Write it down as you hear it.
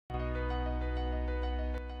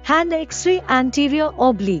Hand X-ray anterior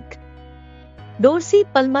oblique.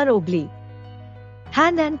 Dorsi-Palmar oblique.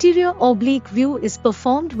 Hand anterior oblique view is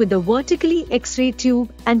performed with a vertically X-ray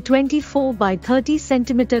tube and 24 by 30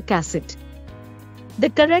 cm cassette. The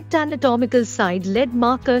correct anatomical side lead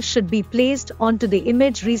marker should be placed onto the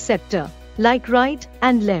image receptor, like right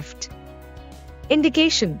and left.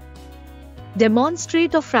 Indication: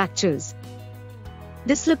 demonstrate of fractures,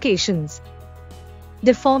 dislocations,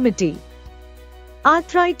 deformity,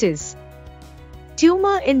 arthritis,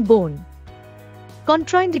 tumor in bone.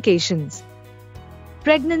 Contraindications: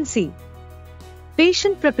 pregnancy,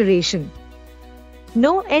 patient preparation.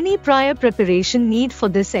 No any prior preparation need for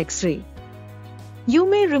this X-ray. You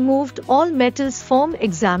may remove all metals from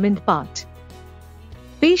examined part.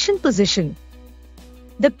 Patient position: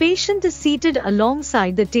 the patient is seated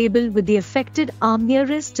alongside the table with the affected arm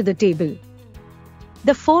nearest to the table.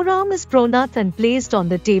 The forearm is pronate and placed on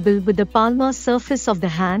the table with the palmar surface of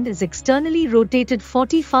the hand is externally rotated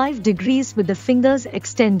 45 degrees with the fingers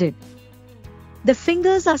extended. The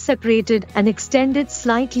fingers are separated and extended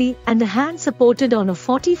slightly and the hand supported on a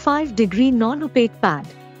 45-degree non-opaque pad.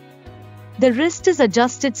 The wrist is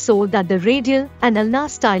adjusted so that the radial and ulnar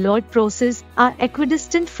styloid process are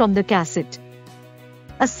equidistant from the cassette.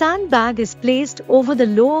 A sandbag is placed over the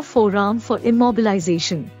lower forearm for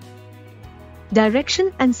immobilization.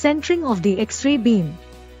 Direction and centering of the X-ray beam.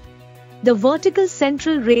 The vertical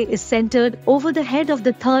central ray is centered over the head of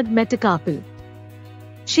the third metacarpal.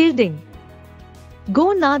 Shielding.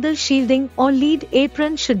 Gonadal shielding or lead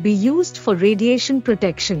apron should be used for radiation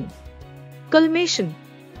protection. Collimation.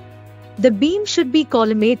 The beam should be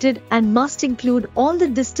collimated and must include all the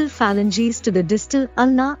distal phalanges to the distal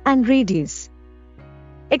ulna and radius.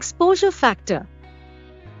 Exposure factor: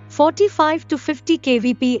 45 to 50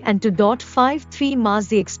 kVp and to .53 Mas.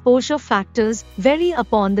 The exposure factors vary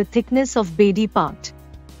upon the thickness of body part.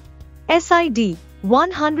 SID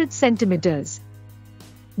 100 cm.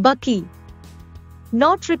 Bucky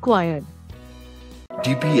not required.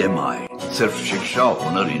 DPMI सिर्फ शिक्षा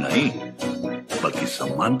हुनर ही नहीं बल्कि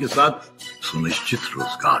सम्मान के साथ सुनिश्चित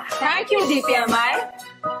रोजगार। Thank you DPMI.